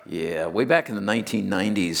Yeah, way back in the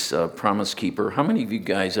 1990s, Promise Keeper, how many of you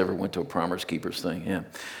guys ever went to a Promise Keepers thing? Yeah.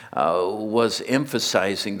 Was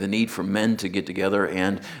emphasizing the need for men to get together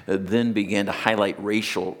and then began to highlight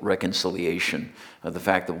racial reconciliation. The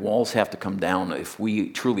fact that walls have to come down if we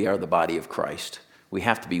truly are the body of Christ. We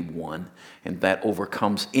have to be one, and that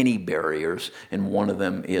overcomes any barriers, and one of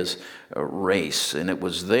them is race. And it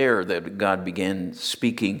was there that God began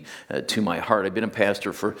speaking to my heart. I've been a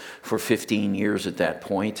pastor for 15 years at that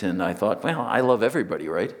point, and I thought, well, I love everybody,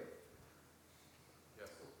 right?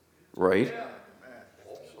 Right?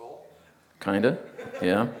 Kind of,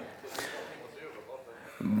 yeah.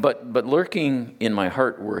 But lurking in my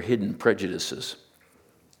heart were hidden prejudices.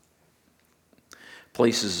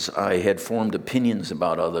 Places I had formed opinions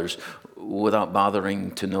about others without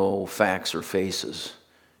bothering to know facts or faces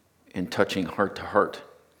and touching heart to heart.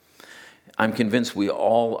 I'm convinced we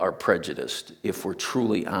all are prejudiced if we're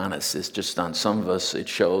truly honest. It's just on some of us it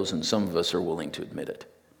shows and some of us are willing to admit it.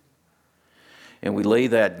 And we lay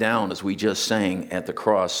that down as we just sang at the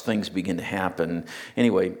cross, things begin to happen.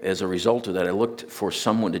 Anyway, as a result of that, I looked for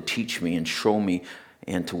someone to teach me and show me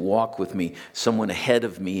and to walk with me, someone ahead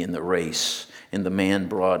of me in the race. And the man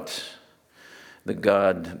brought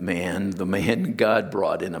the man God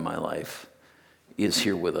brought into my life is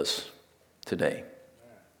here with us today.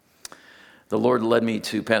 The Lord led me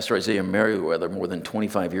to Pastor Isaiah Merriweather more than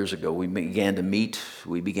 25 years ago. We began to meet.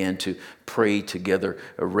 We began to pray together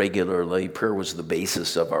regularly. Prayer was the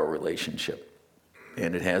basis of our relationship,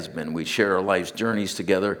 and it has been. We shared our life's journeys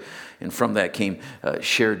together, and from that came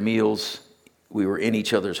shared meals. We were in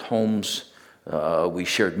each other's homes. We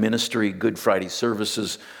shared ministry, Good Friday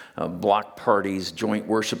services, block parties, joint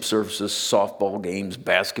worship services, softball games,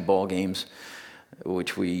 basketball games,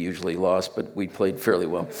 which we usually lost, but we played fairly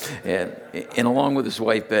well. And along with his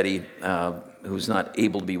wife, Betty, who's not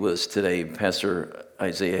able to be with us today, Pastor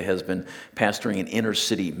Isaiah has been pastoring an inner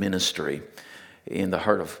city ministry in the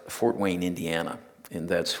heart of Fort Wayne, Indiana. And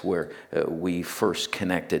that's where we first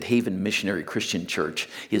connected. Haven Missionary Christian Church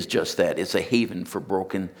is just that. It's a haven for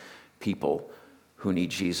broken people who need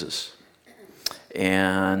Jesus.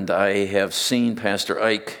 And I have seen Pastor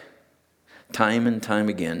Ike time and time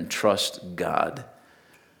again trust God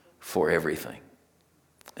for everything.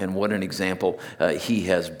 And what an example he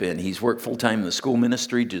has been. He's worked full-time in the school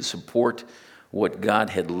ministry to support what God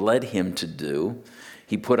had led him to do.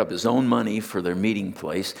 He put up his own money for their meeting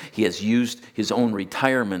place. He has used his own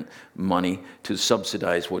retirement money to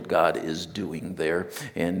subsidize what God is doing there.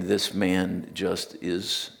 And this man just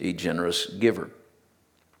is a generous giver.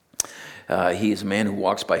 He is a man who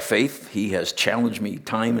walks by faith. He has challenged me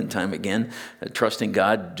time and time again, trusting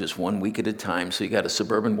God just 1 week at a time. So you got a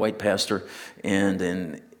suburban white pastor and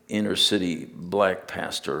an inner city black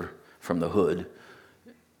pastor from the hood,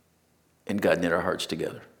 and God knit our hearts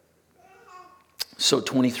together. So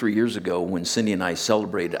 23 years ago, when Cindy and I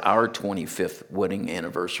celebrated our 25th wedding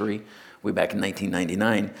anniversary, way back in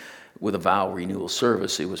 1999, with a vow renewal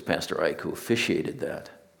service, it was Pastor Ike who officiated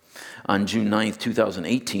that. On June 9th,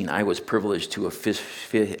 2018, I was privileged to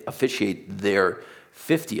officiate their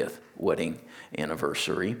 50th wedding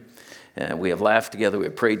anniversary. We have laughed together, we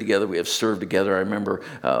have prayed together, we have served together. I remember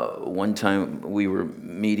one time we were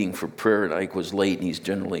meeting for prayer, and Ike was late, and he's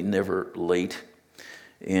generally never late.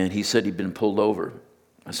 And he said he'd been pulled over.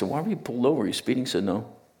 I said, why were you pulled over? Are you speeding? He said, no.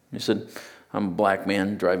 He said, I'm a black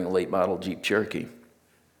man driving a late model Jeep Cherokee.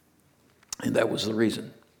 And that was the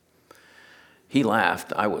reason. He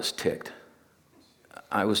laughed. I was ticked.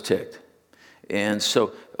 And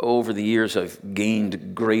so over the years, I've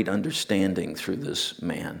gained great understanding through this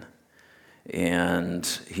man. And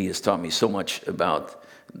he has taught me so much about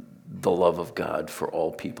the love of God for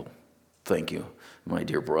all people. Thank you, my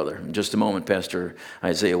dear brother. In just a moment, Pastor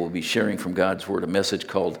Isaiah will be sharing from God's Word a message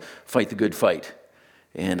called Fight the Good Fight.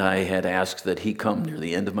 And I had asked that he come near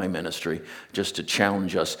the end of my ministry just to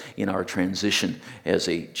challenge us in our transition as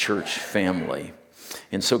a church family.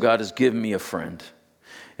 And so God has given me a friend.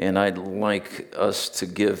 And I'd like us to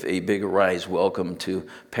give a big rise welcome to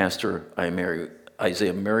Pastor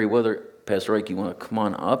Isaiah Merriweather. Pastor Ike, you want to come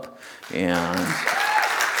on up? And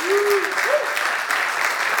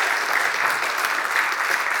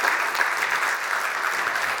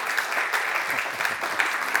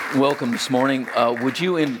welcome this morning. Would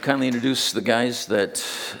you kindly introduce the guys that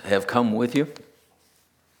have come with you?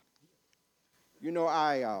 You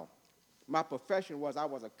know, my profession was I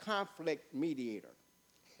was a conflict mediator.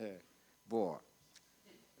 Boy.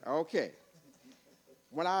 Okay.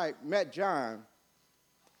 When I met John,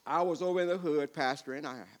 I was over in the hood pastoring.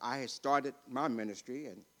 I had started my ministry,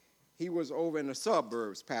 and he was over in the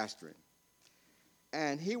suburbs pastoring.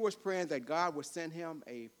 And he was praying that God would send him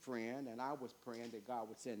a friend, and I was praying that God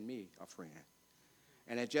would send me a friend.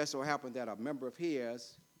 And it just so happened that a member of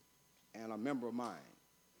his and a member of mine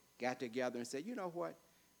got together and said, you know what,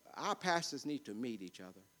 our pastors need to meet each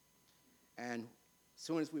other. And as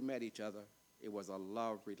soon as we met each other, it was a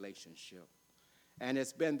love relationship. And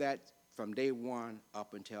it's been that from day one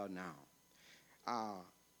up until now.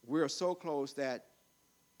 We're so close that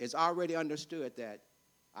it's already understood that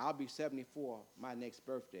I'll be 74 my next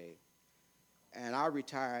birthday. And I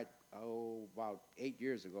retired, about 8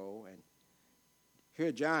 years ago. And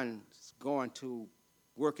here John's going to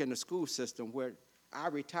work in the school system where I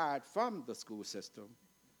retired from the school system.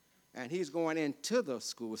 And he's going into the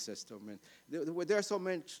school system. And there are so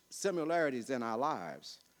many similarities in our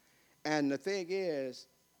lives. And the thing is,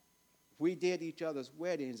 we did each other's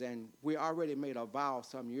weddings, and we already made a vow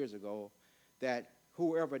some years ago that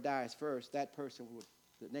whoever dies first, that person would,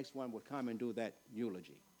 the next one would come and do that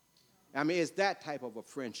eulogy. I mean, it's that type of a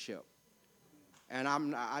friendship.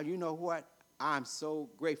 And you know what? I'm so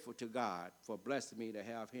grateful to God for blessing me to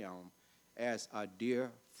have him as a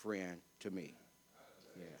dear friend to me.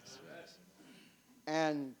 Yes.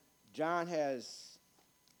 And John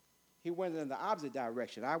he went in the opposite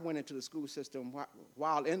direction. I went into the school system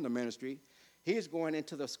while in the ministry. He's going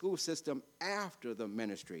into the school system after the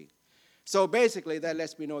ministry. So basically, that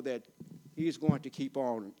lets me know that he's going to keep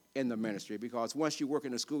on in the ministry, because once you work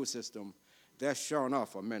in the school system, that's sure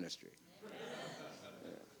enough a ministry.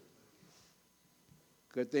 Yeah.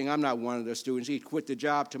 Good thing I'm not one of the students. He'd quit the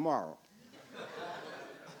job tomorrow.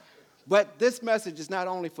 But this message is not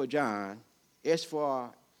only for John, it's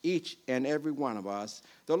for each and every one of us.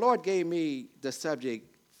 The Lord gave me the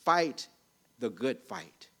subject, fight the good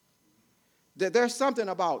fight. There's something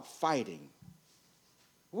about fighting.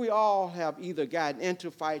 We all have either gotten into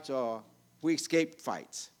fights or we escaped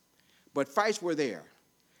fights. But fights were there.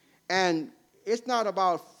 And it's not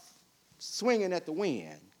about swinging at the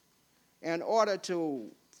wind. In order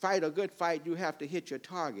to fight a good fight, you have to hit your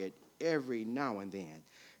target every now and then.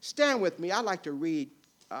 Stand with me. I'd like to read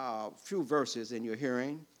a few verses in your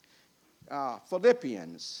hearing.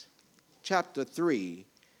 Philippians chapter 3,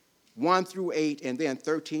 1 through 8, and then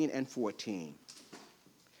 13 and 14.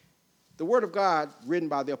 The word of God written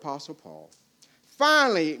by the Apostle Paul.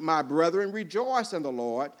 Finally, my brethren, rejoice in the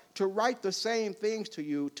Lord. To write the same things to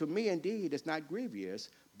you, to me indeed is not grievous,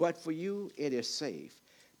 but for you it is safe.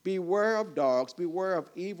 Beware of dogs, beware of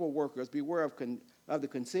evil workers, beware of the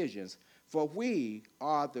concisions. For we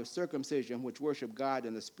are the circumcision which worship God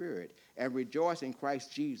in the Spirit and rejoice in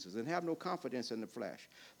Christ Jesus and have no confidence in the flesh.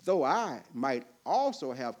 Though I might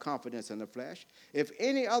also have confidence in the flesh, if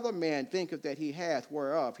any other man thinketh that he hath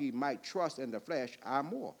whereof he might trust in the flesh, I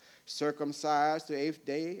more. Circumcised the 8th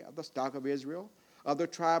day of the stock of Israel, of the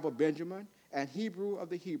tribe of Benjamin, and Hebrew of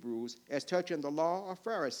the Hebrews, as touching the law, a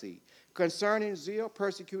Pharisee, concerning zeal,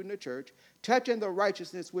 persecuting the church, touching the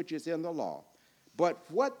righteousness which is in the law. But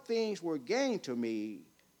what things were gained to me,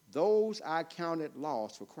 those I counted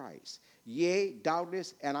loss for Christ. Yea,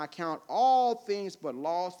 doubtless, and I count all things but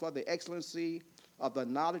loss for the excellency of the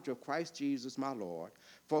knowledge of Christ Jesus my Lord,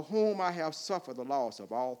 for whom I have suffered the loss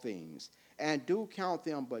of all things, and do count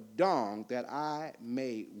them but dung, that I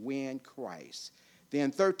may win Christ.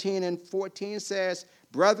 Then 13 and 14 says,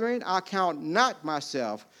 Brethren, I count not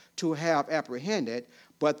myself to have apprehended,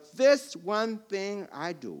 but this one thing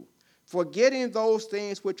I do, forgetting those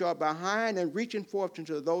things which are behind and reaching forth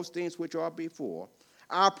into those things which are before,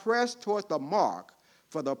 I press toward the mark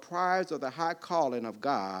for the prize of the high calling of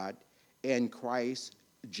God in Christ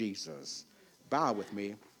Jesus. Bow with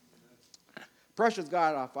me. Precious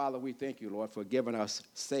God, our Father, we thank you, Lord, for giving us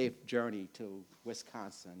safe journey to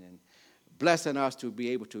Wisconsin and blessing us to be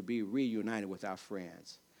able to be reunited with our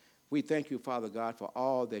friends. We thank you, Father God, for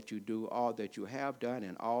all that you do, all that you have done,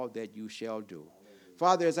 and all that you shall do.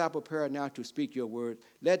 Father, as I prepare now to speak your word,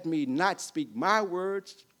 let me not speak my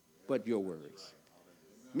words, but your words.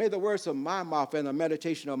 May the words of my mouth and the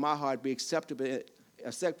meditation of my heart be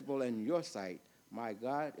acceptable in your sight, my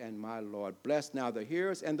God and my Lord. Bless now the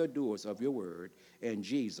hearers and the doers of your word. In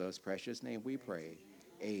Jesus' precious name we pray.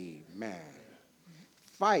 Amen.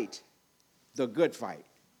 Fight the good fight.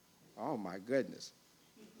 Oh, my goodness.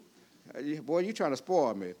 Boy, you're trying to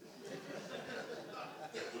spoil me.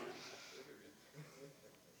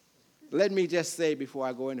 Let me just say before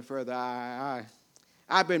I go any further,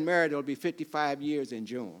 I've been married, it'll be 55 years in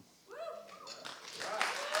June.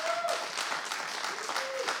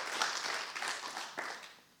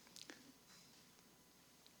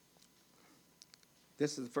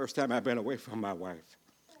 This is the first time I've been away from my wife.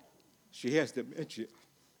 She has dementia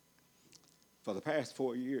for the past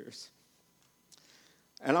 4 years.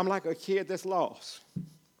 And I'm like a kid that's lost.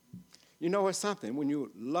 You know, it's something when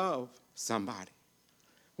you love somebody.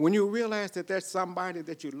 When you realize that there's somebody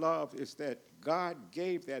that you love, is that God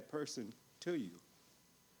gave that person to you.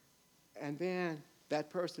 And then that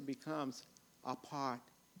person becomes a part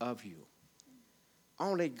of you.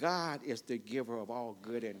 Only God is the giver of all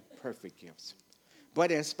good and perfect gifts.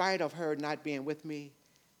 But in spite of her not being with me,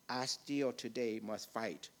 I still today must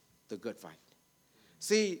fight the good fight.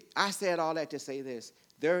 See, I said all that to say this.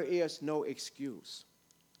 There is no excuse.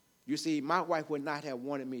 You see, my wife would not have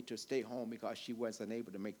wanted me to stay home because she wasn't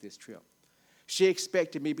able to make this trip. She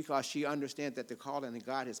expected me because she understands that the calling that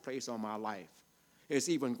God has placed on my life is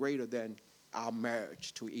even greater than our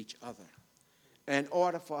marriage to each other. In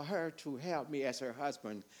order for her to help me as her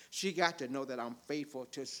husband, she got to know that I'm faithful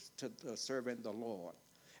to serving the Lord.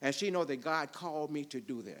 And she knows that God called me to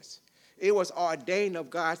do this. It was ordained of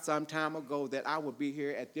God some time ago that I would be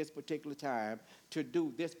here at this particular time to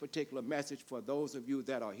do this particular message for those of you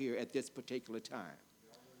that are here at this particular time.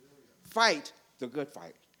 Fight the good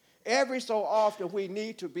fight. Every so often we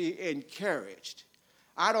need to be encouraged.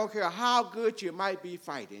 I don't care how good you might be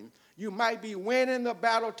fighting. You might be winning the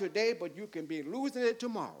battle today, but you can be losing it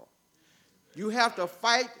tomorrow. You have to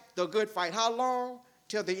fight the good fight. How long?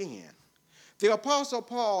 Till the end. The Apostle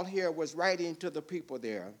Paul here was writing to the people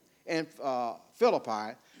there in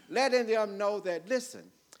Philippi, letting them know that, listen,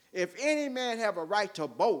 if any man have a right to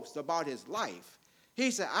boast about his life,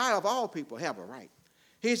 he said, I of all people have a right.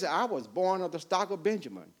 He said, I was born of the stock of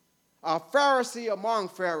Benjamin, a Pharisee among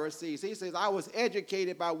Pharisees. He says, I was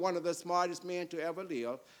educated by one of the smartest men to ever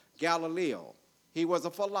live, Galileo. He was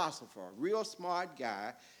a philosopher, real smart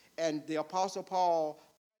guy. And the Apostle Paul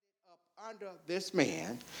up under this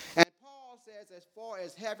man. And Paul says, as far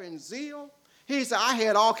as having zeal, he said, I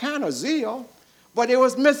had all kind of zeal, but it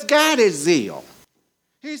was misguided zeal.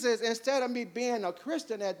 He says, instead of me being a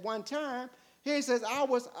Christian at one time, he says, I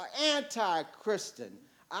was an anti-Christian.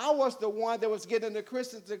 I was the one that was getting the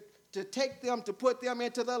Christians to take them, to put them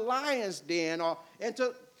into the lion's den or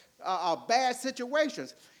into bad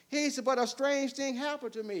situations. He said, but a strange thing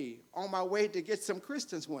happened to me on my way to get some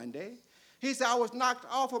Christians one day. He said, I was knocked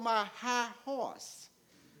off of my high horse.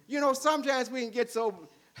 You know, sometimes we can get so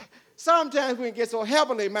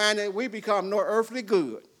heavenly minded we become no earthly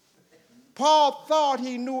good. Paul thought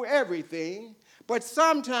he knew everything, but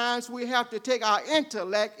sometimes we have to take our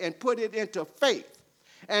intellect and put it into faith.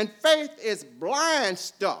 And faith is blind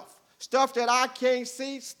stuff that I can't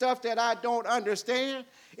see, stuff that I don't understand.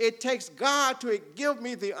 It takes God to give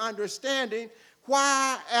me the understanding.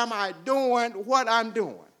 Why am I doing what I'm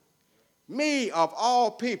doing? Me, of all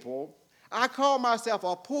people, I call myself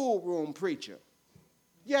a pool room preacher.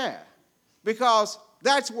 Yeah, because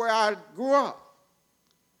that's where I grew up.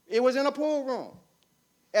 It was in a pool room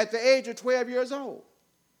at the age of 12 years old.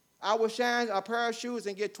 I would shine a pair of shoes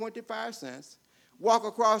and get 25 cents, walk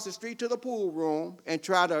across the street to the pool room and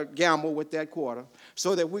try to gamble with that quarter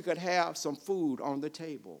so that we could have some food on the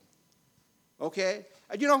table. Okay?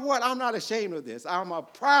 And you know what? I'm not ashamed of this. I'm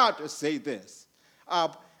proud to say this.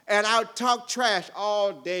 And I would talk trash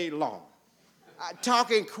all day long,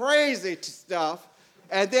 talking crazy stuff,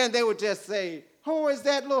 and then they would just say, who is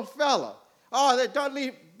that little fella? Oh, they don't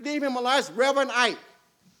leave him alone. It's Reverend Ike.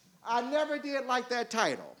 I never did like that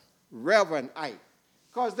title, Reverend Ike,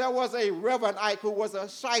 because there was a Reverend Ike who was a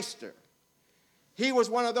shyster. He was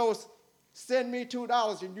one of those, send me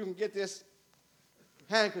 $2 and you can get this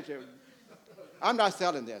handkerchief. I'm not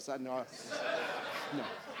selling this. I know. No.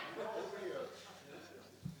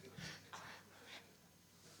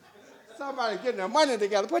 Somebody getting their money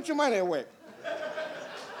together. Put your money away.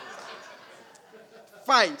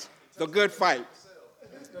 Fight the good fight.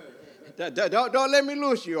 Don't let me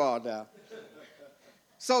lose you all now.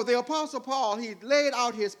 So the Apostle Paul, he laid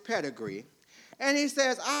out his pedigree, and he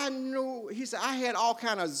says, I had all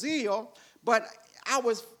kind of zeal, but I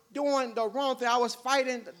was doing the wrong thing. I was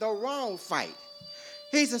fighting the wrong fight.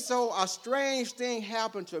 He said, so a strange thing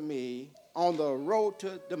happened to me on the road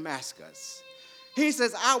to Damascus. He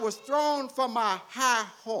says, I was thrown from my high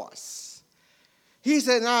horse. He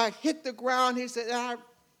said, and I hit the ground. He said, and I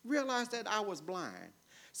realized that I was blind.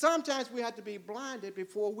 Sometimes we have to be blinded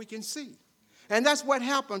before we can see. And that's what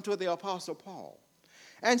happened to the Apostle Paul.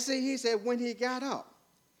 And see, he said when he got up,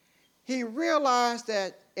 he realized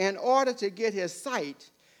that in order to get his sight,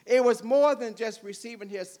 it was more than just receiving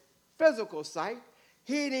his physical sight.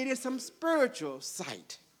 He needed some spiritual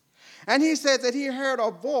sight. And he said that he heard a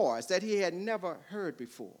voice that he had never heard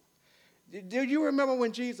before. Do you remember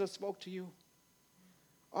when Jesus spoke to you?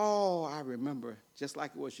 Oh, I remember, just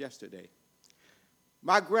like it was yesterday.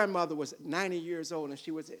 My grandmother was 90 years old, and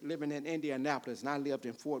she was living in Indianapolis, and I lived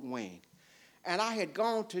in Fort Wayne. And I had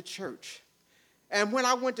gone to church. And when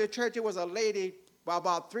I went to church, it was a lady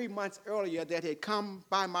about 3 months earlier that had come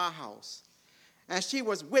by my house. And she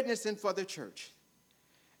was witnessing for the church.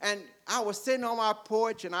 And I was sitting on my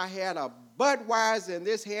porch, and I had a Budweiser in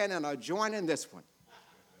this hand and a joint in this one.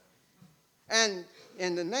 And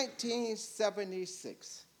in the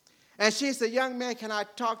 1976, and she said, "Young man, can I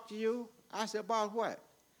talk to you?" I said, "About what?"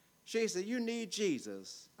 She said, "You need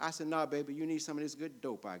Jesus." I said, "No, baby, you need some of this good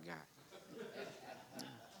dope I got."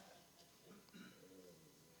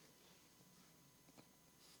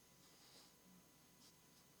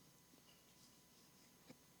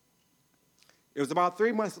 It was about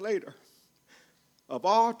 3 months later, of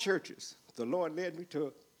all churches, the Lord led me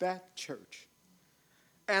to that church.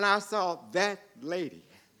 And I saw that lady.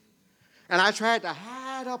 And I tried to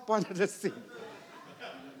hide up under the seat.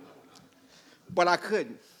 But I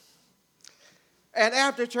couldn't. And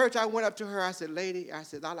after church, I went up to her. I said, "Lady," I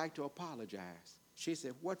said, "I'd like to apologize." She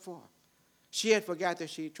said, "What for?" She had forgot that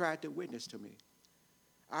she tried to witness to me.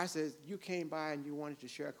 I said, "You came by and you wanted to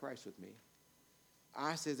share Christ with me."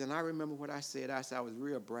 I said, and I remember what I said. I said, I was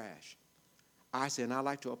real brash. I said, and I'd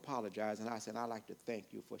like to apologize. And I said, I'd like to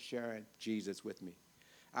thank you for sharing Jesus with me.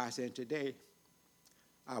 I said, today,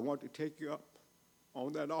 I want to take you up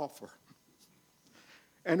on that offer.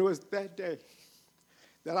 And it was that day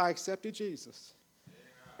that I accepted Jesus.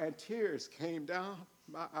 And tears came down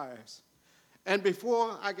my eyes. And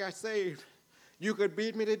before I got saved, you could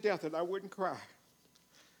beat me to death and I wouldn't cry.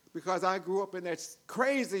 Because I grew up in that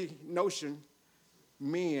crazy notion,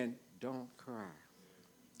 men don't cry.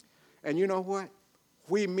 And you know what?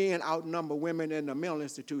 We men outnumber women in the mental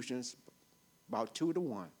institutions about 2 to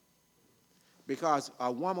 1. Because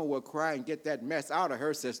a woman will cry and get that mess out of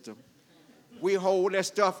her system. We hold that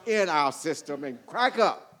stuff in our system and crack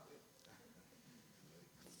up.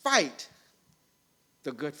 Fight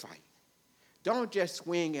the good fight. Don't just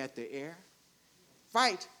swing at the air.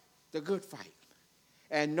 Fight the good fight.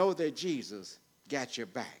 And know that Jesus got your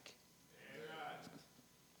back.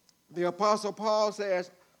 The Apostle Paul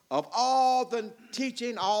says, of all the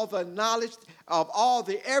teaching, all the knowledge, of all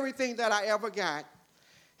the everything that I ever got,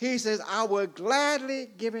 he says, I would gladly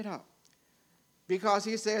give it up. Because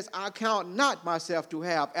he says, I count not myself to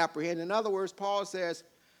have apprehended. In other words, Paul says,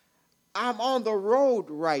 I'm on the road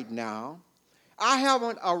right now. I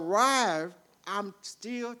haven't arrived. I'm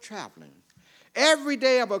still traveling. Every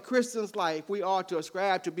day of a Christian's life, we ought to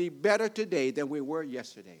ascribe to be better today than we were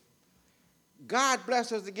yesterday. God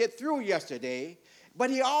bless us to get through yesterday,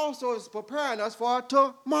 but he also is preparing us for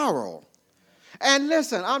tomorrow. And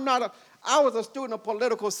listen, I was a student of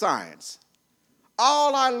political science.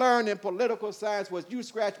 All I learned in political science was you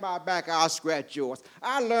scratch my back, I'll scratch yours.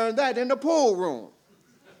 I learned that in the pool room.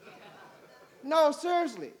 No,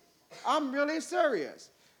 seriously. I'm really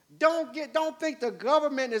serious. Don't think the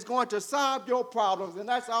government is going to solve your problems, and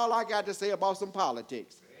that's all I got to say about some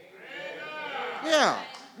politics. Yeah.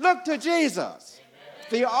 Look to Jesus,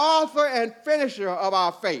 the author and finisher of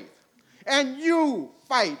our faith. And you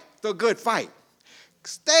fight the good fight.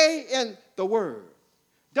 Stay in the Word.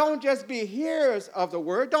 Don't just be hearers of the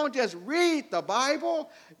Word. Don't just read the Bible.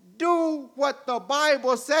 Do what the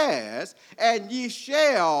Bible says, and ye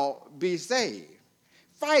shall be saved.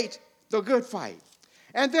 Fight the good fight.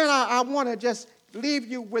 And then I want to just leave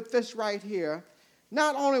you with this right here.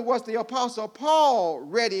 Not only was the Apostle Paul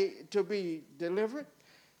ready to be delivered,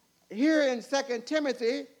 here in 2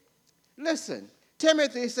 Timothy, listen,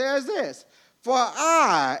 Timothy says this, for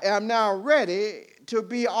I am now ready to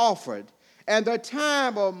be offered, and the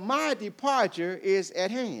time of my departure is at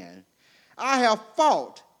hand. I have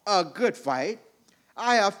fought a good fight.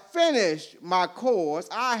 I have finished my course.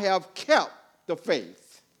 I have kept the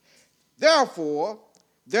faith. Therefore,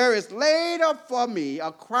 there is laid up for me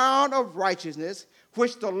a crown of righteousness,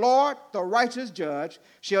 which the Lord, the righteous judge,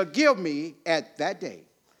 shall give me at that day.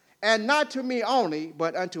 And not to me only,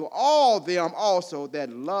 but unto all them also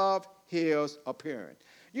that love his appearing.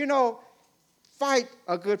 You know, fight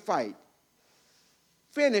a good fight.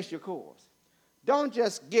 Finish your course. Don't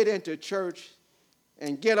just get into church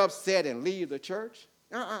and get upset and leave the church.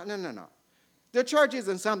 No. The church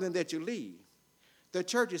isn't something that you leave. The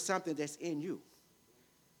church is something that's in you.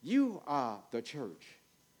 You are the church.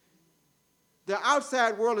 The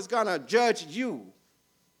outside world is going to judge you.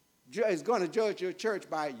 Is going to judge your church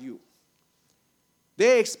by you.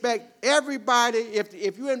 They expect everybody,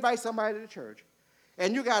 if you invite somebody to the church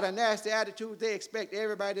and you got a nasty attitude, they expect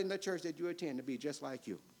everybody in the church that you attend to be just like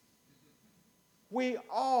you. We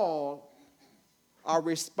all are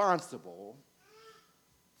responsible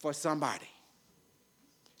for somebody.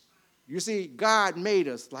 You see, God made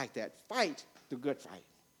us like that. Fight the good fight.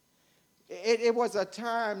 It was a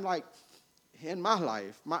time like in my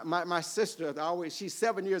life, my sister, she's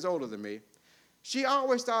 7 years older than me. She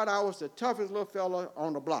always thought I was the toughest little fella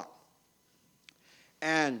on the block.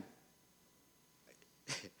 And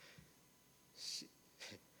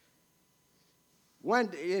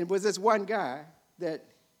it was this one guy that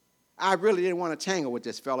I really didn't want to tangle with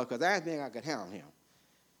this fella because I didn't think I could handle him.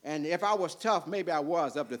 And if I was tough, maybe I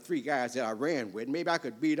was up to 3 guys that I ran with. Maybe I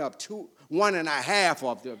could beat up 1.5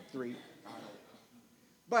 of the 3.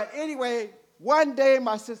 But anyway, one day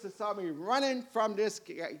my sister saw me running from this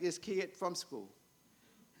kid from school.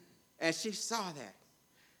 And she saw that.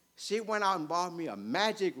 She went out and bought me a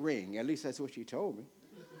magic ring. At least that's what she told me.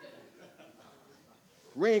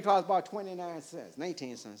 Ring cost about 29 cents,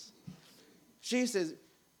 19 cents. She says,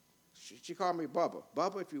 she called me Bubba.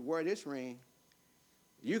 Bubba, if you wear this ring,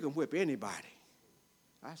 you can whip anybody.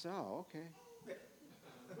 I said, oh, okay.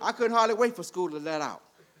 I couldn't hardly wait for school to let out.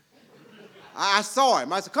 I saw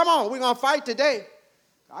him. I said, come on, we're going to fight today.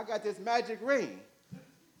 I got this magic ring.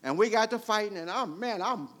 And we got to fighting, and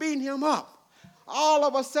I'm beating him up. All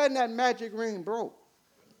of a sudden, that magic ring broke.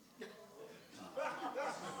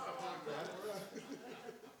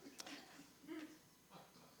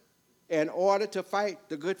 In order to fight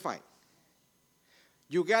the good fight,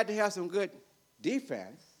 you got to have some good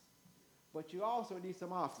defense, but you also need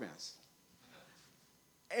some offense.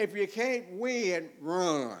 If you can't win,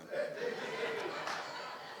 run.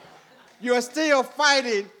 You're still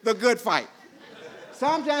fighting the good fight.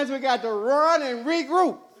 Sometimes we got to run and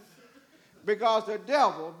regroup because the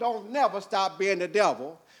devil don't never stop being the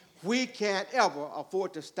devil. We can't ever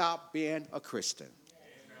afford to stop being a Christian.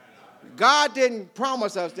 God didn't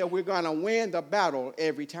promise us that we're going to win the battle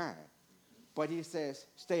every time, but he says,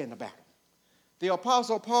 stay in the battle. The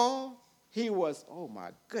Apostle Paul, he was, oh my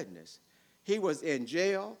goodness, he was in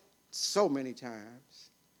jail so many times.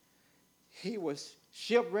 He was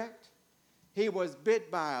shipwrecked. He was bit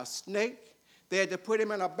by a snake. They had to put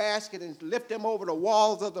him in a basket and lift him over the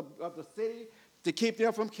walls of the city to keep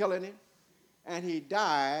them from killing him. And he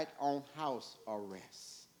died on house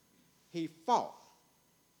arrest. He fought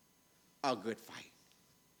a good fight.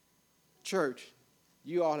 Church,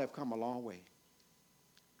 you all have come a long way.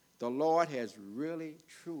 The Lord has really,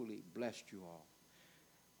 truly blessed you all.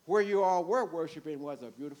 Where you all were worshiping was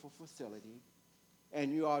a beautiful facility,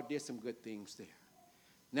 and you all did some good things there.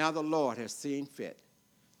 Now the Lord has seen fit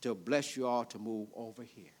to bless you all to move over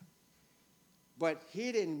here. But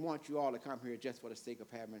he didn't want you all to come here just for the sake of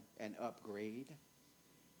having an upgrade.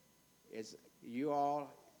 It's y'all's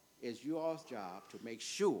job to make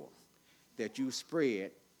sure that you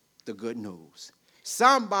spread the good news.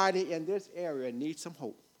 Somebody in this area needs some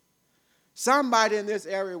hope. Somebody in this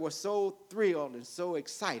area was so thrilled and so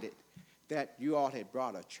excited that you all had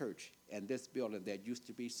brought a church in this building that used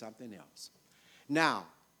to be something else. Now,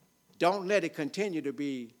 don't let it continue to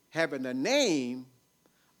be having the name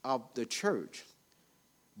of the church,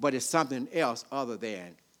 but it's something else other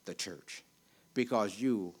than the church, because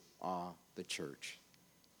you are the church.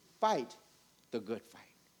 Fight the good fight.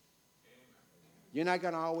 You're not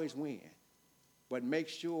going to always win, but make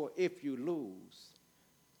sure if you lose,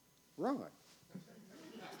 run.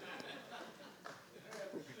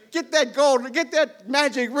 Get that gold, get that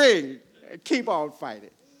magic ring, and keep on fighting.